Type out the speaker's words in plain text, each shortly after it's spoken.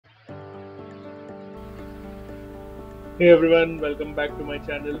Hey everyone, welcome back to my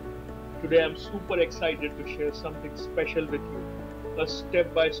channel. Today I'm super excited to share something special with you. A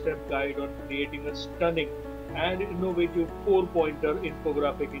step-by-step guide on creating a stunning and innovative 4-pointer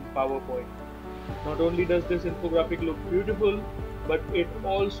infographic in PowerPoint. Not only does this infographic look beautiful, but it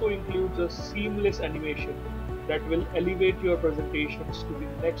also includes a seamless animation that will elevate your presentations to the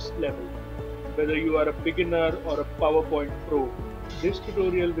next level. Whether you are a beginner or a PowerPoint pro, this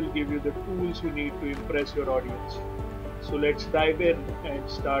tutorial will give you the tools you need to impress your audience. So let's dive in and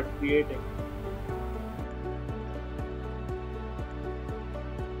start creating.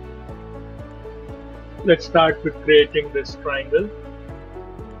 Let's start with creating this triangle.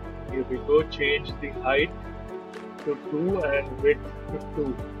 Here we go, change the height to 2 and width to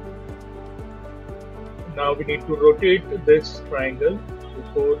 2. Now we need to rotate this triangle.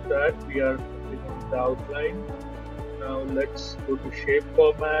 Before that we are putting on the outline. Now let's go to shape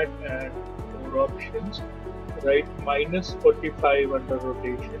format and more options. Write -45 under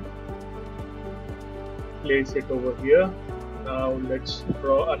rotation. Place it over here. Now let's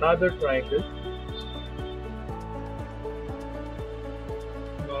draw another triangle.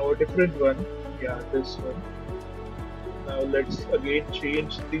 Now a different one. Yeah, this one. Now let's again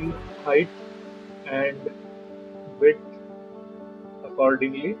change the height and width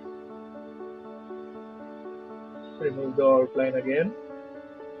accordingly. Remove the outline again.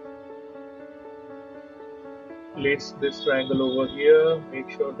 Place this triangle over here,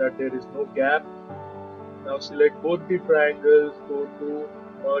 make sure that there is no gap. Now select both the triangles, go to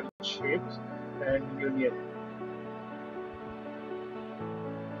merge shapes and union.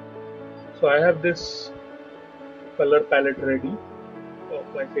 So I have this color palette ready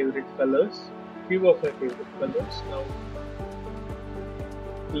of my favorite colors, few of my favorite colors. Now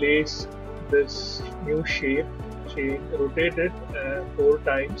place this new shape, rotate it 4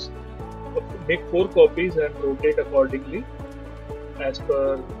 times. Make 4 copies and rotate accordingly as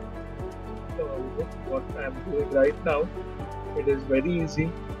per what I am doing right now. It is very easy.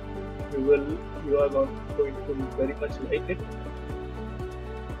 You are going to very much like it.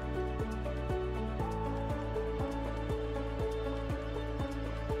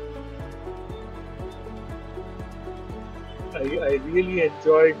 I really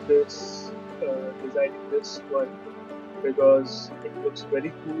enjoyed this designing this one because it looks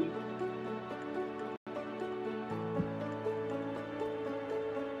very cool.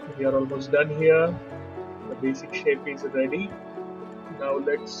 We are almost done here. The basic shape is ready. Now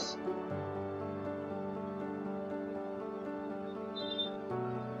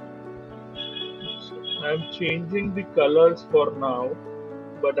I'm changing the colors for now,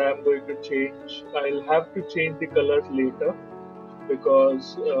 but I'm going to change. I'll have to change the colors later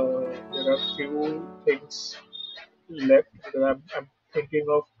because there are few things left. I'm thinking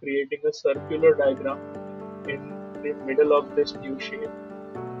of creating a circular diagram in the middle of this new shape.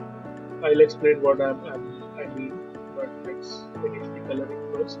 I'll explain what I mean, but let's finish the coloring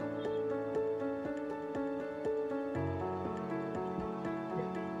first.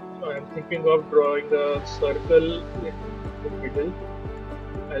 So I'm thinking of drawing a circle in the middle.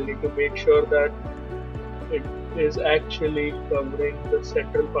 I'll need to make sure that it is actually covering the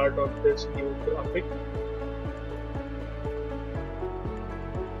central part of this new graphic.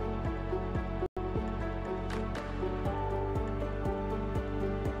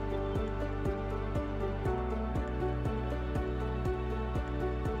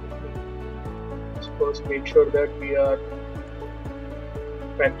 First, make sure that we are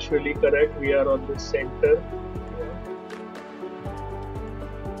factually correct. We are on the center.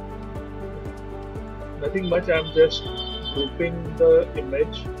 Nothing much. I'm just grouping the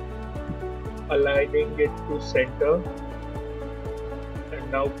image, aligning it to center,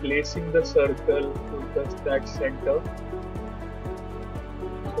 and now placing the circle to that center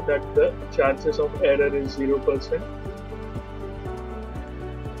so that the chances of error is 0%.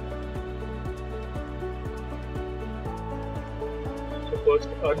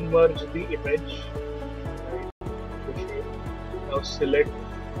 First unmerge the image, the shape. Now select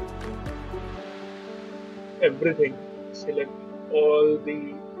everything, select all the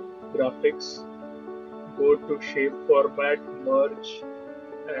graphics, go to shape format, merge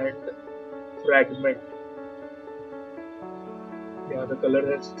and fragment. Yeah, the color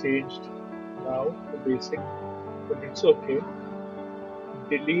has changed now to basic, but it's okay.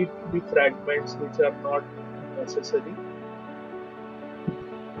 Delete the fragments which are not necessary.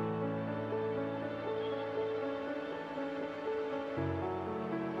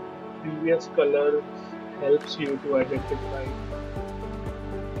 Previous color helps you to identify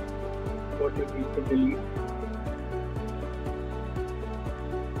what you need to delete.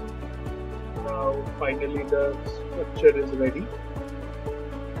 Now finally the structure is ready.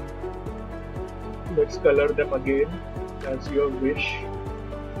 Let's color them again as your wish.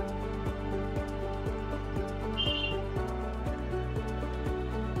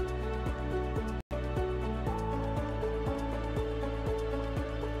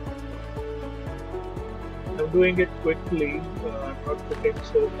 I'm doing it quickly. I'm not putting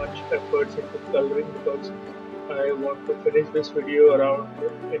so much efforts into coloring because I want to finish this video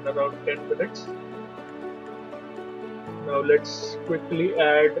in around 10 minutes. Now let's quickly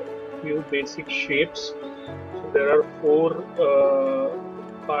add few basic shapes. So there are 4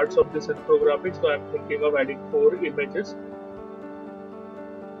 parts of this infographic, so I'm thinking of adding 4 images.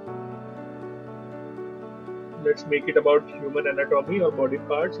 Let's make it about human anatomy or body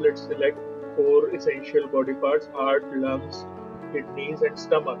parts. Let's select 4 essential body parts: heart, lungs, kidneys and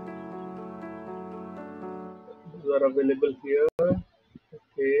stomach. Those are available here.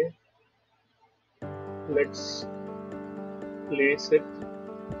 Okay, let's place it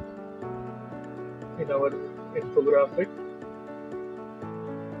in our infographic.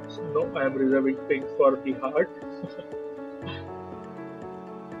 So no, I am reserving pink for the heart.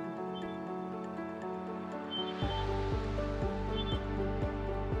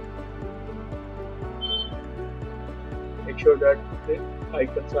 Make sure that the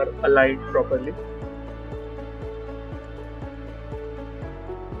icons are aligned properly.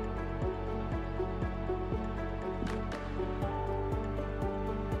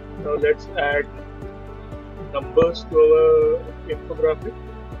 Now let's add numbers to our infographic.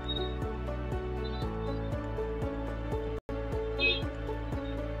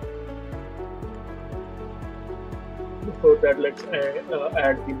 Before that, let's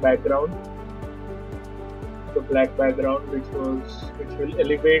add the background, the black background, which will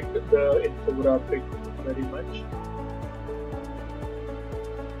elevate the infographic very much.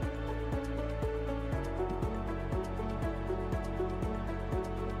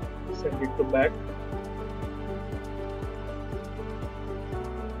 Send it to back.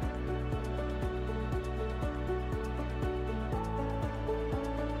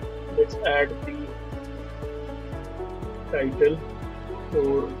 Let's add the title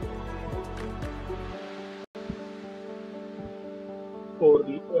for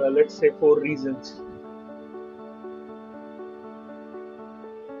let's say 4 reasons.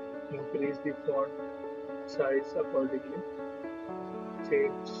 Increase the font size accordingly.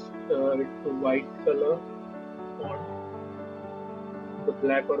 Change it to white color font. The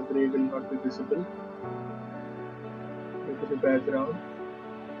black or gray will not be visible. Go to the background.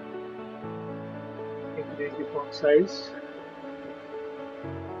 Increase the font size.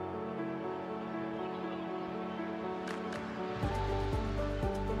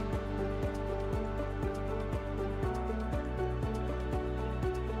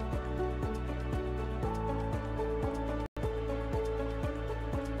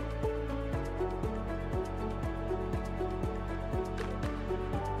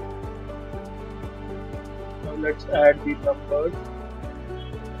 Now let's add the numbers.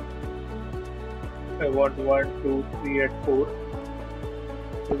 I want 1, 2, 3 and 4.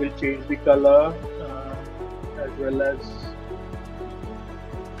 We will change the color as well as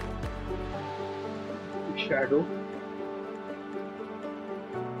the shadow.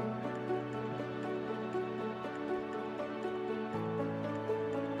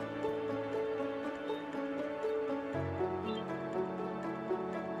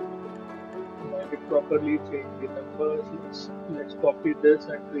 Properly change the numbers. Let's copy this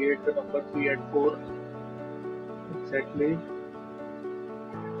and create the number 3 and 4 exactly.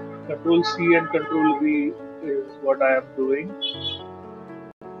 Control C and Control V is what I am doing.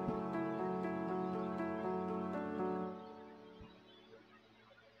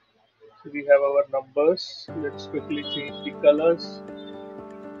 So we have our numbers. Let's quickly change the colors.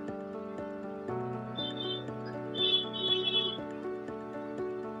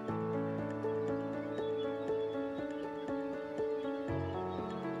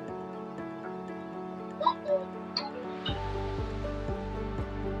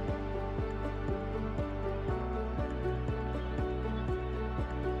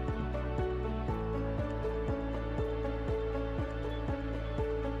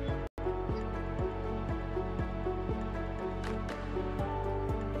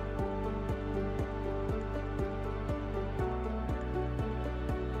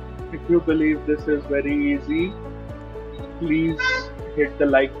 If you believe this is very easy, please hit the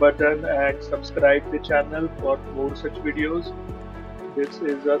like button and subscribe the channel for more such videos. This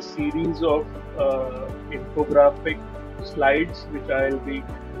is a series of infographic slides which I will be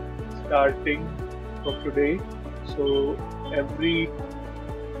starting from today. So every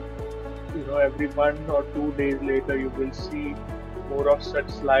every 1 or 2 days later you will see more of such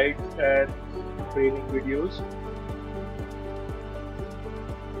slides and training videos.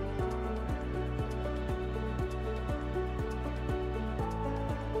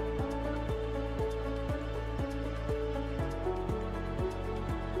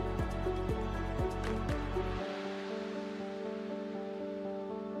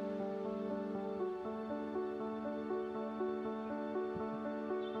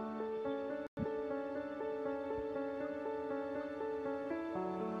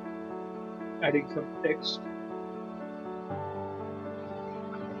 Adding some text.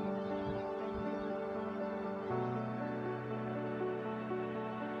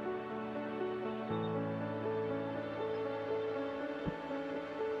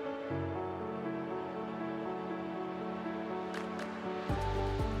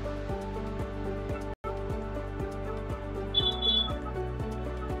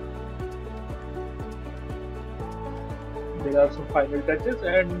 There are some final touches,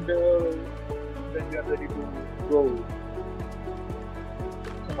 and then we are ready to go.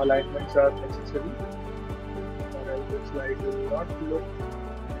 Some alignments are necessary, or else the slide will not look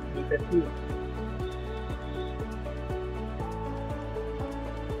neat and clean.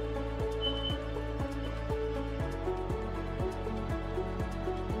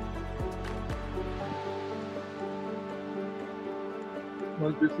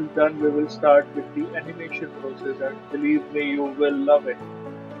 Once this is done, we will start with the animation process, and believe me, you will love it.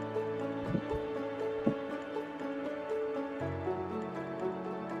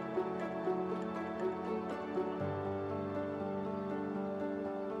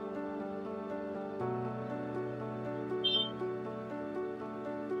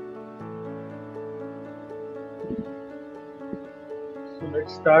 So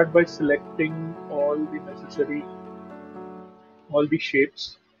let's start by selecting all the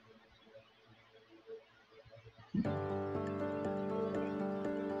shapes.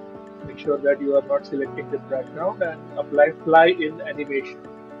 Make sure that you are not selecting the background, and apply fly in animation.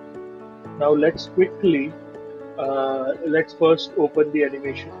 Now let's quickly, let's first open the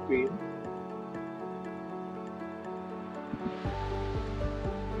animation pane.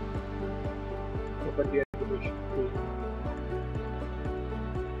 Open the animation pane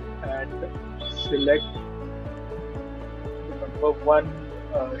and select the number 1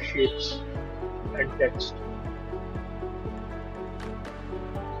 shapes and text.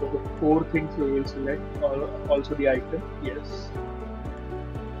 So the 4 things we will select, also the icon, yes,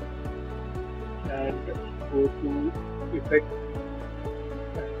 and go to effect,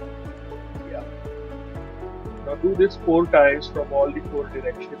 yeah. Now do this 4 times from all the 4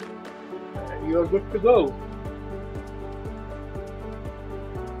 directions, and you are good to go.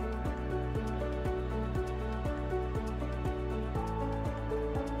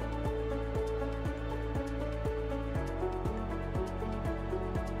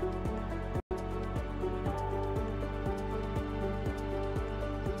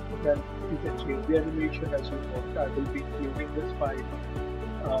 You can change the animation as you want. I will be including this file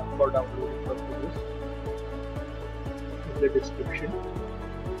for downloading purposes in the description.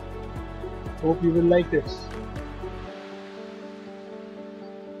 Hope you will like this.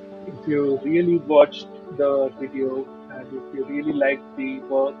 If you really watched the video and if you really liked the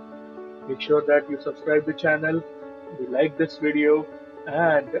work, make sure that you subscribe the channel, you like this video,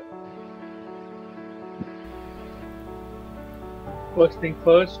 and first thing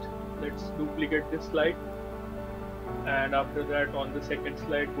first, let's duplicate this slide, and after that on the second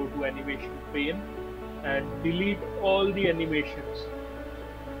slide go to animation pane and delete all the animations.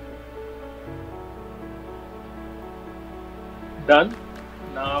 Done.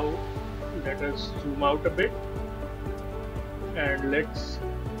 Now let us zoom out a bit and let's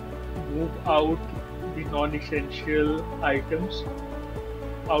move out the non-essential items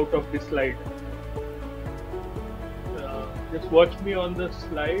out of the slide. Just watch me on the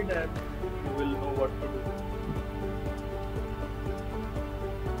slide and you will know what to do.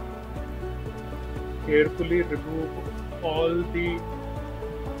 Carefully remove all the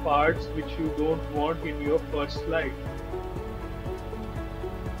parts which you don't want in your first slide.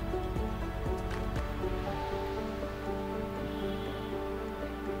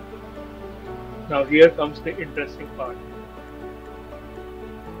 Now here comes the interesting part.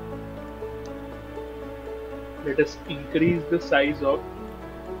 Let us increase the size of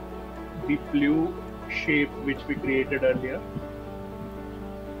the blue shape which we created earlier.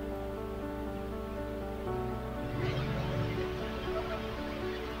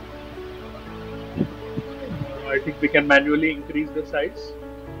 I think we can manually increase the size.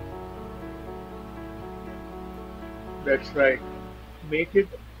 That's right. Make it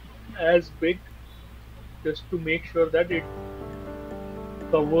as big, just to make sure that it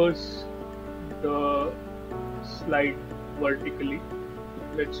covers the slide vertically.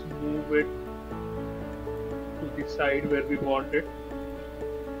 Let's move it to the side where we want it.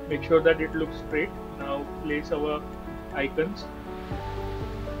 Make sure that it looks straight. Now place our icons.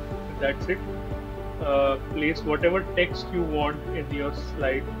 That's it. Place whatever text you want in your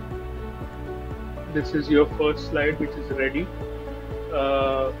slide. This is your first slide, which is ready.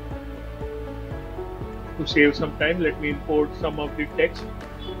 To save some time, let me import some of the text.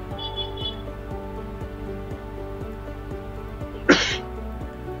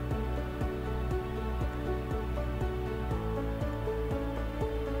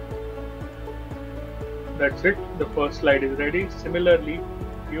 That's it. The first slide is ready. Similarly,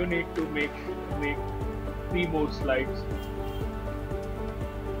 you need to make 3 more slides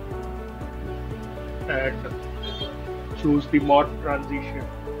and choose the morph transition.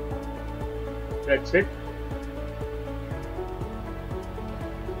 That's it.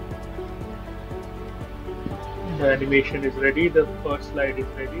 The animation is ready. The first slide is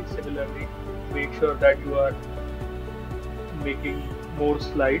ready. Similarly, make sure that you are making more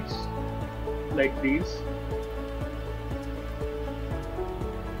slides like these.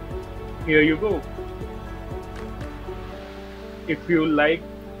 Here you go. If you like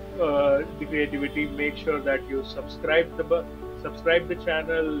the creativity, make sure that you subscribe the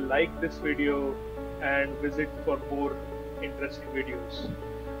channel, like this video, and visit for more interesting videos.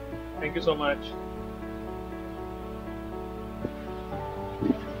 Thank you so much.